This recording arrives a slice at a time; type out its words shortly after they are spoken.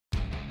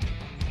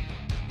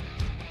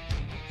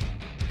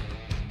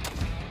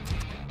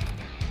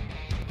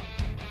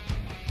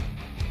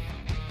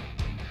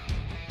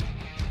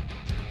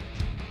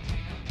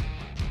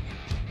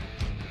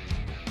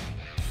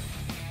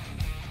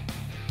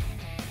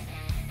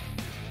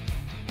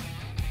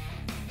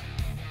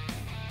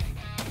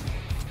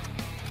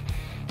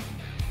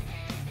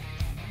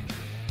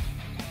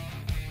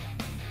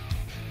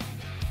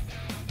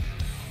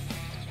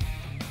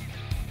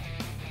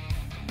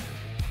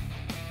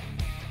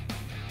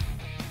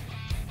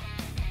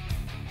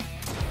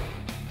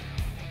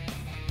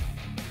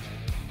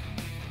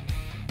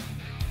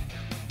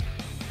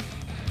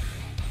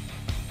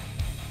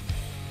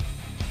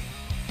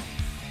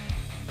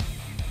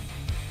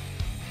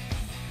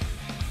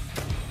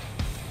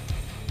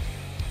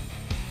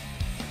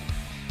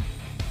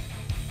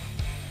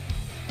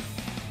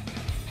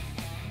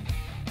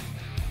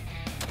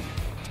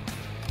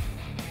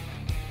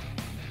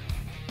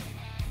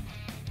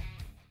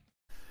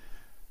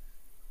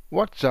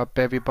What's up,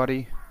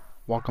 everybody?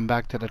 Welcome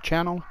back to the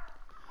channel.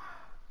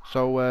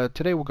 So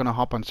today we're going to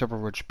hop on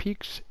several ridge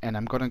peaks, and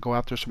I'm going to go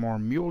after some more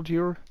mule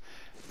deer.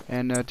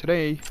 And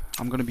today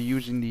I'm going to be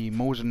using the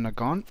Mosin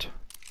Nagant.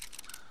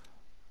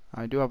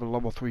 I do have a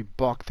level 3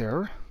 buck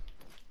there.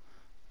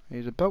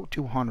 He's about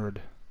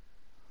 200.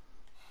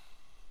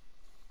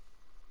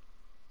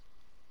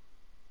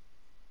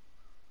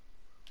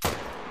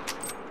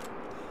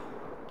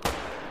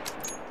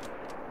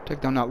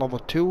 Take down that level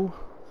 2.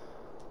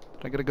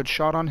 Did I get a good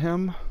shot on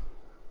him?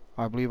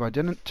 I believe I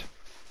didn't.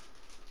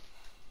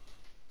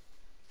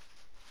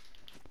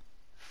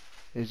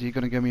 Is he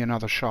going to give me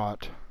another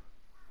shot?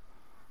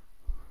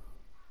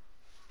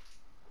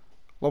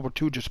 Level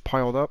 2 just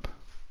piled up.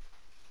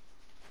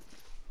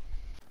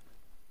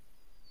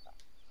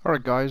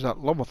 Alright guys,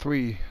 that level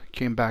 3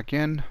 came back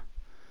in.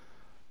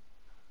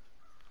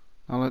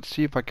 Now let's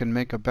see if I can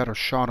make a better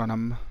shot on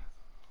him.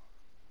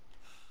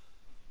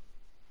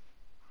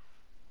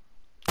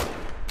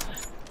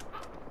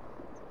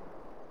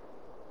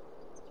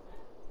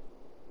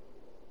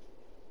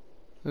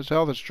 This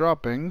health is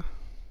dropping.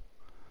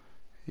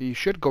 He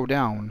should go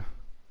down.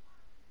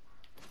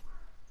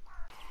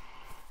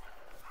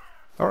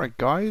 Alright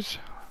guys,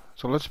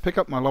 so let's pick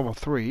up my level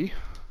 3.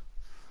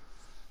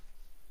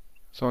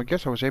 So I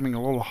guess I was aiming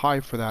a little high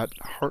for that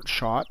heart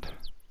shot.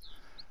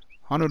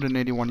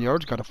 181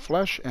 yards, got a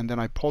flesh, and then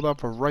I pulled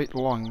up a right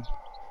lung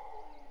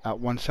at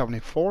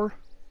 174.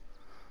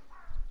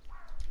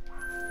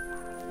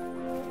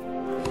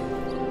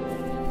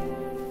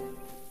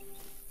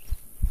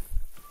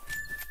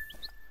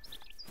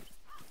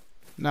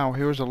 Now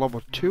here's a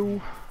level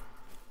 2.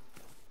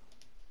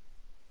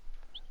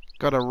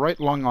 Got a right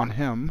lung on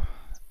him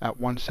at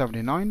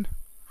 179.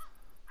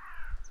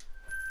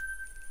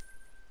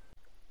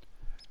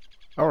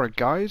 Alright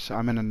guys,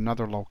 I'm in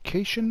another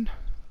location.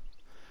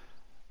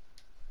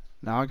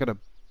 Now I got a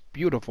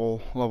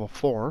beautiful level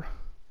 4.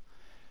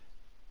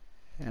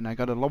 And I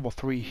got a level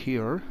 3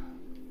 here.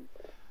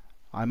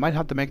 I might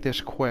have to make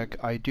this quick.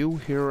 I do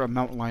hear a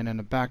mountain lion in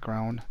the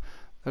background.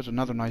 There's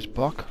another nice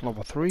buck,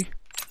 level 3.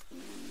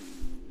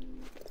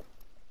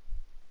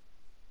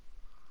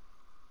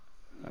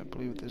 I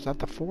believe, is that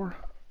the 4?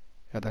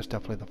 Yeah, that's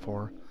definitely the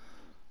 4.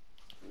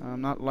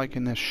 I'm not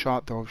liking this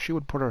shot though. If she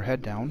would put her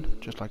head down,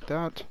 just like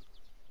that.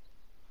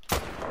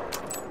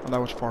 Oh, that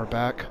was far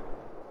back.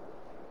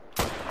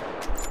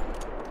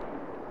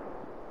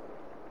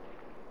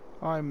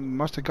 I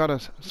must have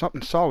got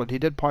something solid. He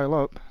did pile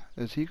up.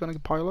 Is he going to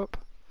pile up?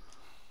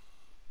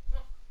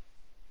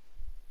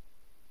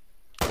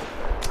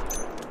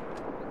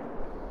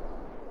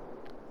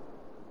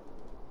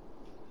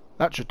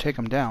 That should take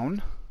him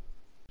down.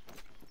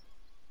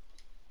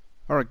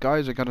 Alright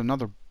guys, I got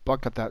another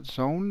buck at that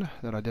zone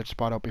that I did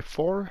spot out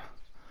before.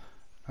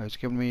 He's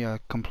giving me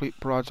a complete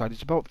broadside.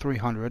 He's about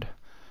 300.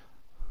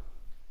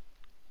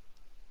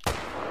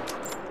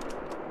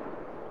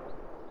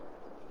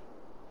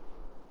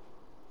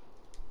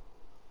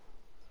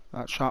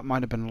 That shot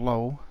might have been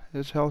low.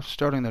 His health's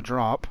starting to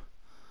drop.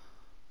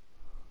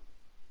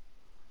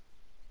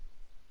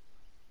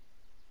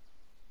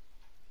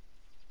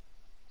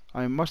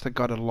 I must have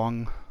got a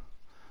lung.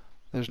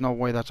 There's no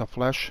way that's a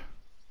flesh.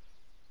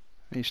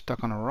 He's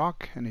stuck on a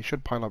rock, and he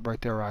should pile up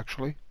right there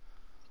actually.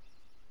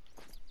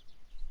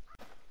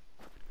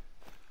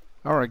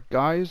 Alright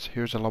guys,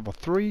 here's a level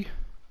 3.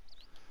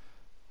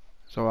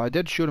 So I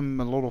did shoot him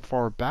a little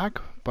far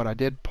back, but I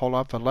did pull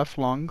off the left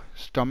lung,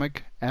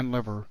 stomach, and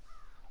liver.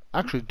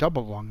 Actually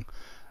double lung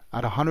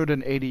at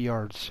 180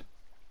 yards.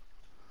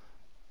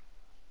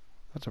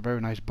 That's a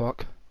very nice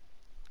buck.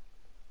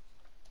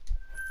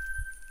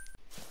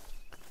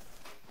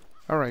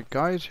 Alright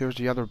guys, here's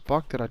the other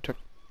buck that I took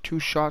 2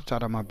 shots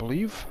at him, I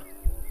believe.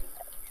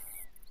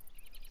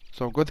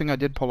 So good thing I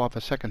did pull off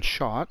a second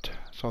shot.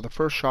 So the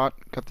first shot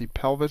got the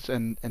pelvis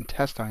and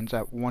intestines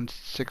at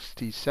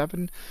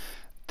 167.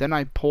 Then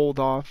I pulled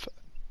off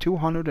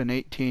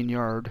 218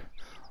 yard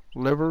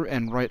liver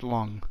and right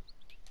lung.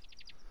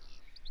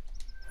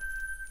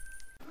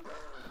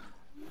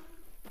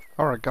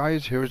 Alright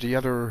guys, here's the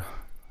other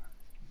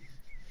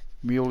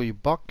muley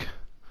buck.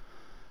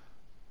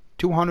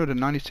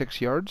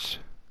 296 yards.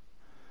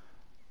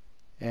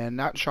 And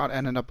that shot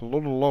ended up a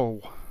little low.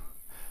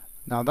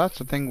 Now that's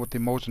the thing with the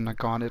Mosin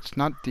Nagant. It's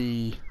not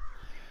the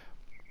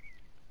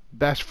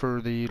best for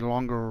the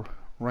longer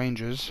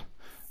ranges.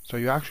 So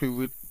you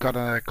actually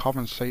gotta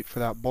compensate for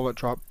that bullet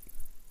drop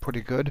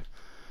pretty good.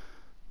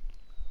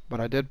 But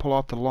I did pull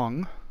off the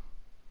lung.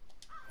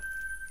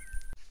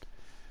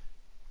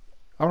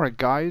 Alright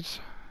guys,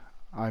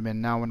 I'm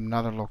now in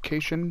another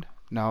location.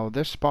 Now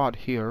this spot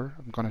here,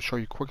 I'm going to show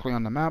you quickly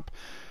on the map.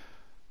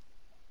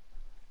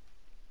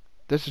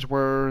 This is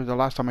where the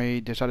last time I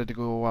decided to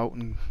go out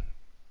and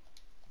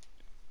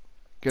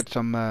get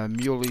some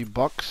muley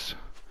bucks.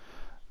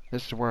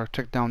 This is where I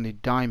took down the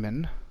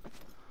diamond.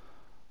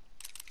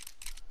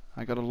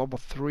 I got a level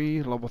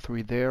 3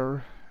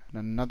 there, and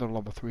another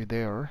level 3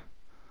 there.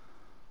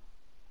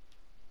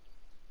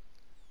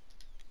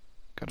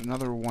 Got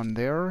another one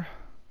there.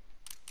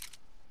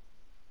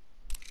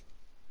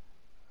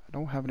 I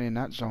don't have any in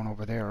that zone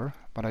over there,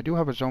 but I do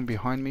have a zone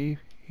behind me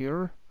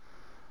here.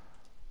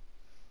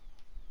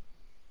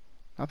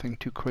 Nothing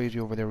too crazy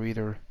over there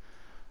either.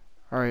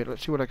 Alright,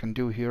 let's see what I can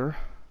do here.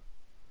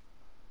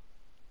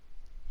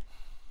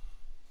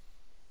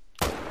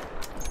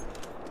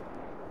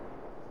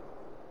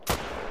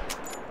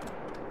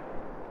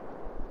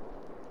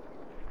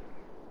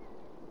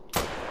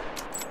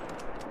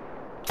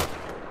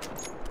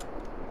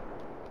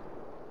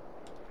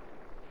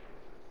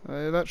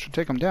 That should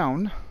take him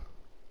down.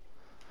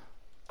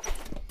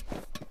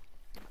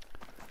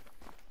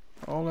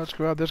 Oh, let's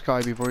grab this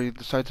guy before he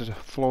decides to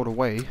float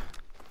away.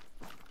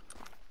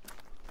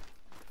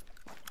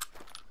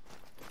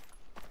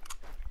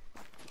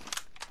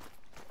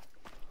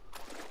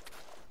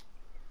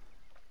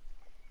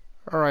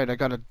 Alright, I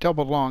got a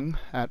double lung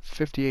at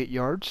 58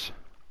 yards.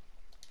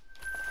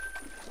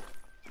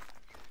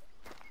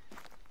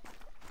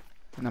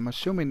 And I'm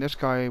assuming this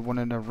guy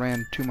wouldn't have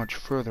ran too much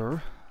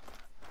further.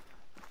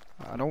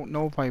 I don't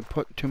know if I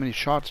put too many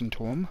shots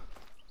into him.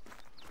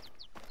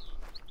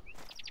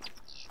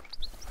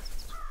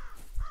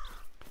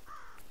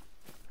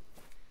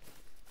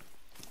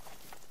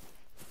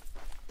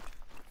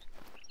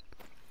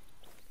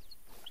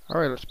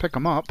 Alright, let's pick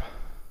him up.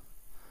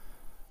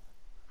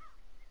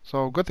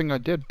 So, good thing I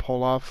did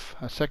pull off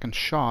a second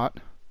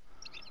shot.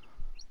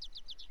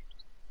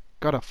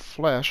 Got a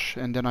flesh,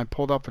 and then I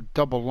pulled off a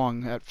double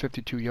lung at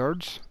 52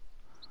 yards.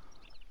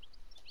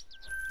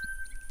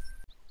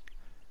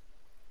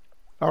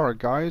 Alright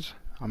guys,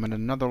 I'm in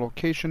another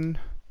location.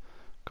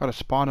 Got a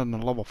spawn in the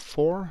level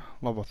 4,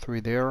 level 3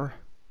 there.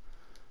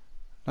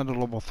 Another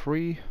level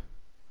 3.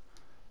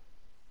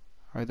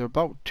 Alright, they're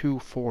about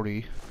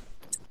 240.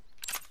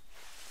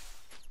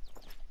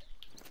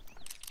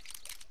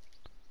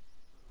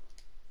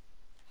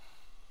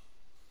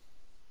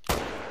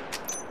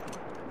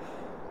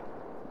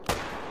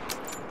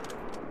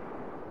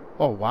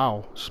 Oh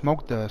wow,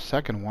 smoked the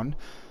second one.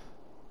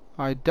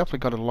 I definitely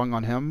got a lung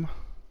on him.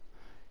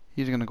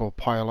 He's gonna go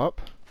pile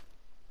up.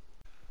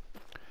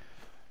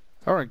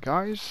 Alright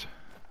guys,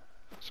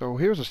 so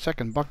here's a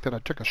second buck that I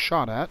took a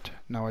shot at.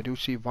 Now I do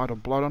see vital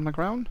blood on the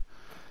ground,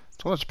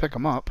 so let's pick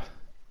him up.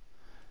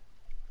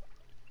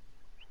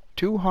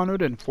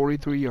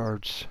 243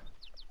 yards.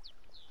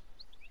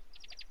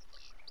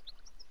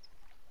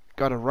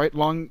 Got a right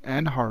lung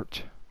and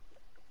heart.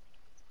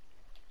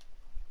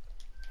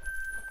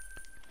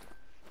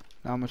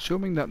 Now I'm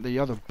assuming that the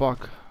other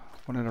buck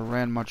wouldn't have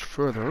ran much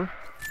further.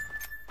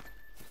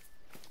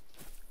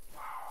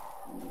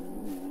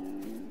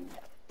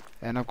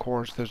 And of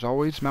course, there's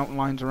always mountain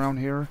lions around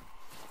here.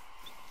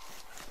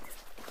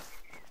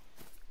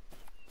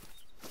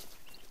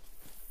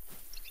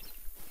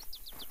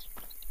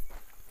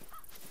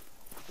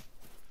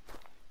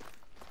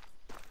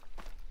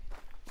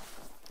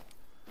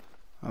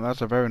 Well,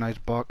 that's a very nice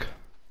buck.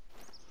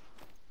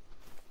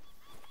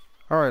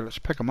 Alright, let's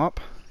pick him up.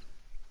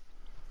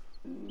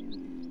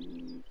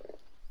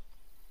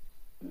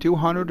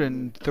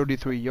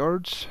 233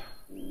 yards.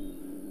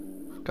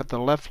 Got the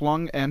left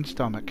lung and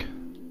stomach.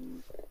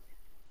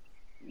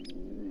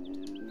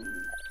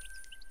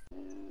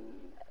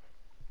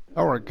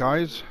 Alright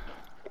guys,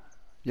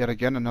 yet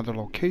again another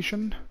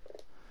location.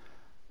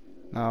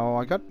 Now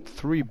I got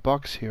 3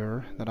 bucks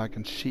here that I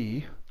can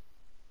see.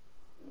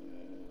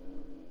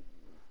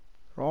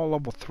 They're all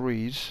level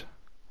 3s.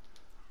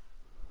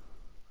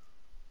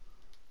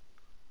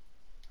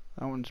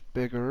 That one's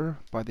bigger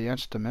by the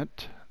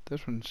estimate.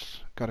 This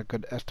one's got a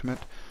good estimate.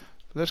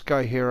 For this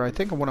guy here, I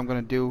think what I'm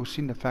going to do,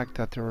 seeing the fact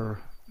that they're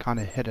kind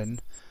of hidden,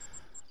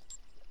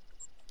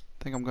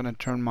 I think I'm going to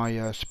turn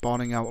my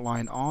spawning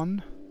outline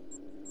on.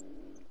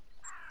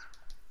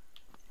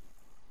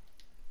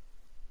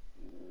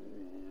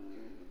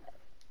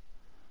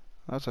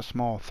 That's a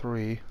small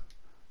 3.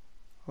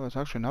 Oh, there's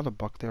actually another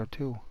buck there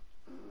too.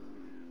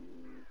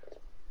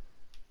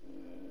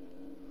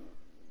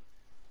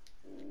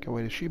 Okay,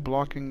 wait, is she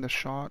blocking the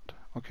shot?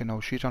 Okay, no,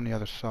 she's on the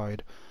other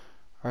side.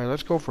 Alright,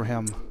 let's go for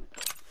him.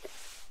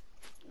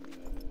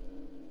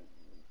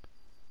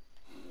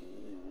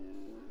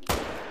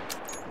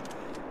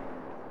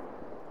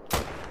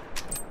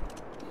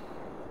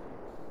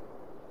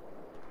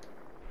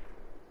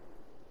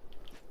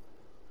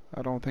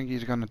 I don't think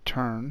he's gonna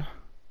turn.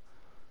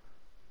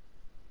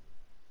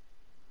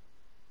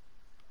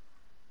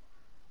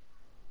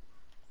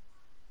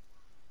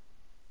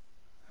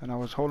 And I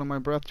was holding my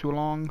breath too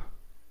long.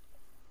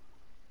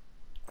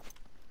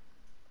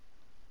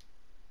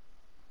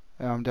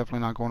 Yeah, I'm definitely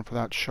not going for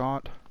that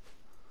shot.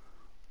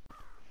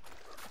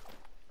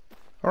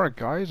 Alright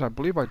guys, I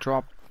believe I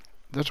dropped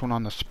this one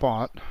on the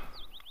spot.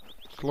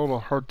 It's a little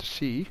hard to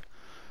see.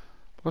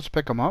 Let's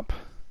pick him up.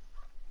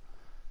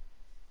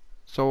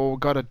 So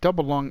got a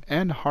double lung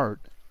and heart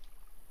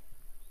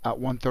at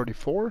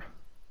 134.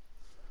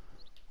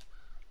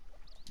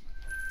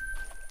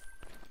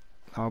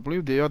 Now I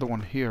believe the other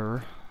one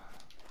here,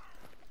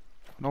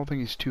 I don't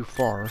think he's too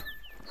far.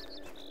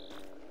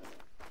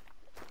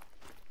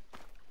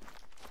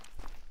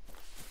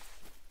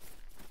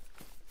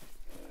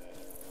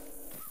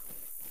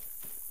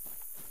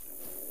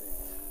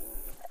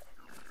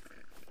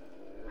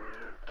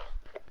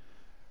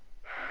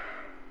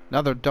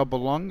 Another double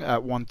lung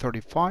at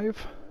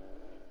 135.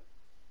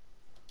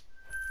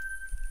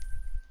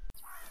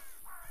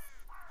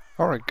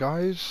 Alright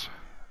guys,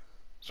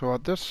 so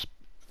at this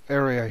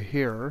area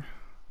here,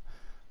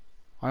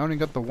 I only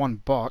got the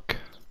one buck,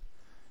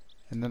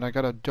 and then I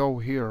got a doe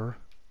here,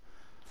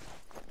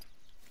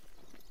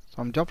 so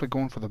I'm definitely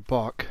going for the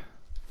buck.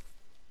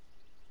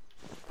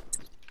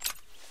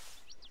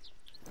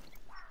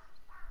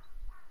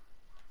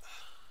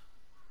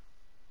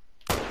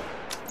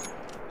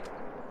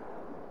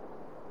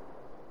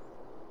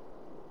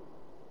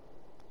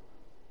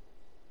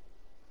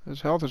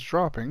 His health is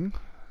dropping.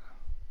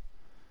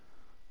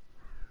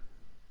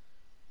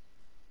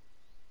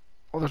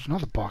 Oh, there's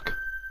another buck.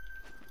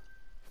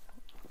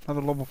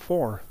 Another level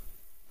 4.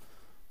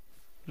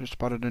 Just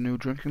spotted a new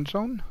drinking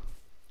zone.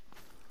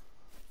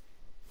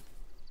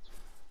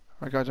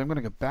 Alright guys, I'm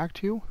gonna get back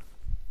to you.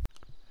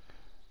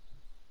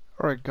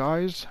 Alright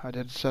guys, I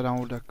did set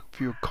out a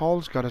few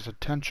calls, got his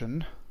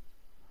attention.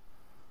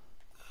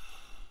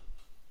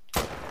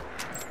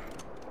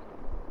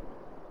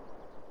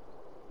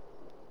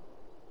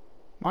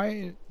 Am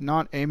I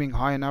not aiming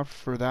high enough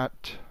for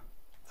that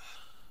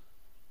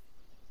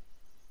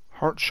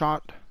heart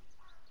shot?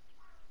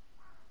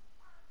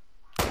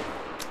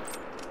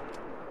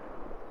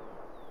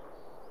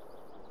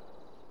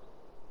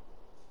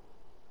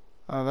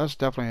 That's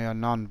definitely a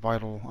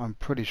non-vital, I'm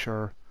pretty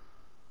sure.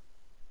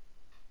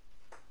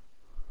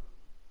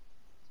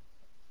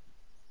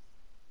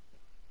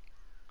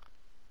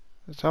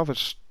 His health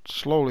is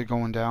slowly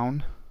going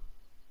down.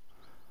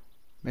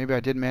 Maybe I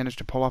did manage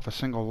to pull off a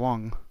single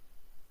lung.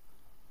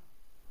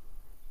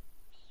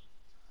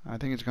 I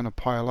think it's going to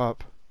pile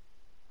up.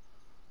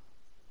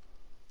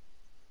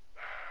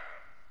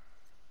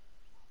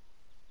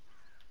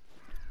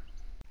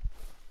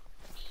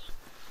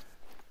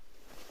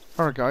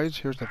 Alright guys,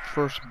 here's the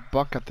first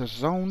buck at this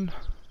zone.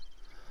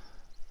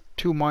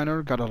 2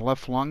 minor, got a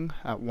left lung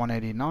at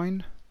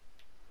 189.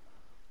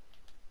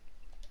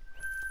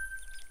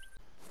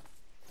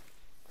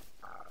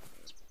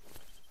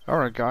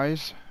 Alright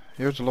guys,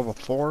 here's a level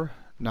 4.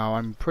 Now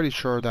I'm pretty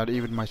sure that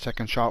even my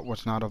second shot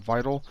was not a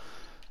vital.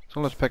 So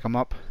let's pick him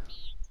up.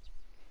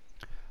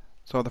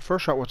 So the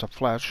first shot was a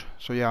flesh.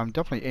 So yeah, I'm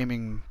definitely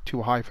aiming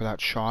too high for that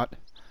shot.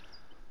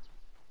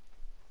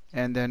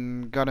 And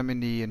then got him in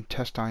the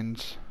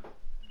intestines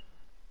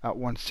at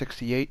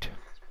 168.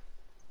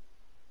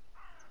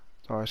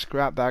 So I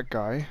scrapped that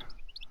guy.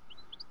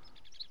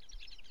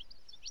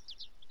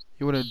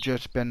 He would have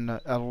just been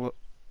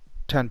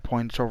 10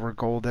 points over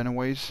gold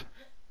anyways.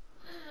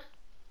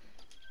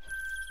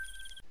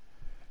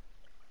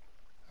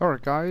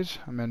 Alright guys,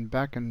 I'm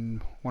back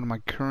in one of my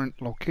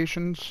current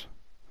locations.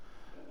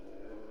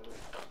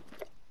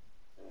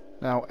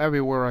 Now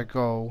everywhere I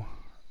go,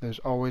 there's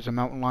always a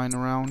mountain lion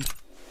around.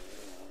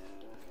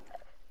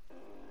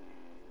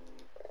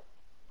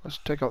 Let's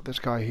take out this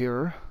guy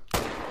here.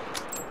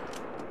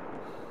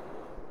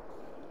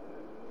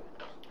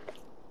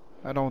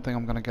 I don't think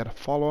I'm going to get a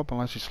follow-up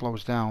unless he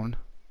slows down.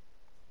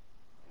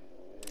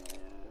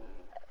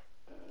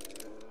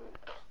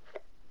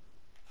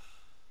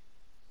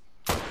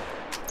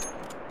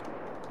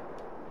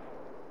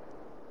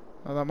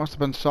 Oh, that must have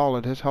been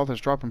solid. His health is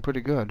dropping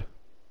pretty good.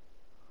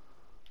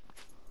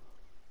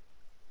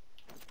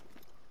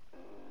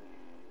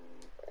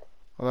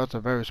 Well, that's a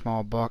very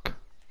small buck.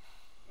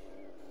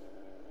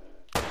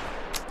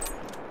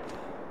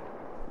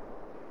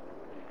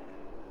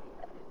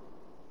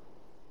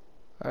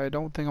 I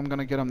don't think I'm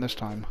gonna get him this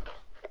time.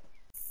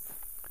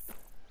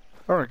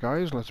 Alright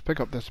guys, let's pick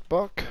up this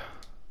buck.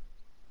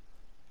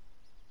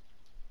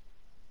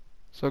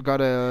 So got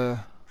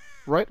a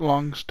right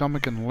lung,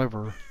 stomach, and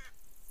liver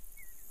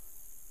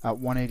at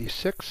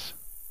 186.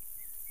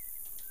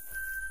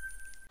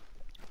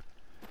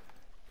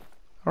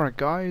 Alright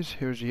guys,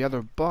 here's the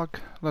other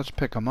buck. Let's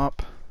pick him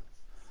up.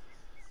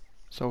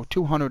 So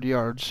 200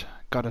 yards,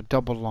 got a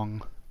double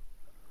lung.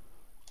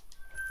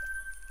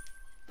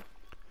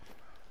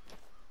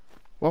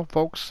 Well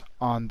folks,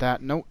 on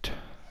that note,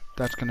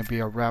 that's going to be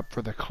a wrap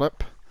for the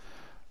clip.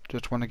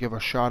 Just want to give a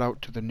shout out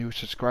to the new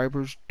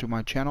subscribers to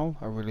my channel.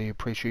 I really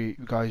appreciate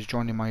you guys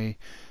joining my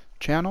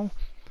channel.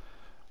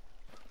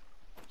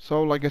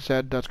 So like I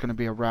said, that's going to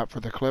be a wrap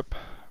for the clip.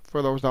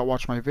 For those that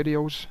watch my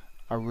videos,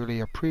 I really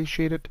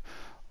appreciate it.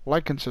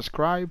 Like and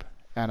subscribe,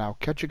 and I'll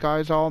catch you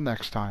guys all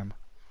next time.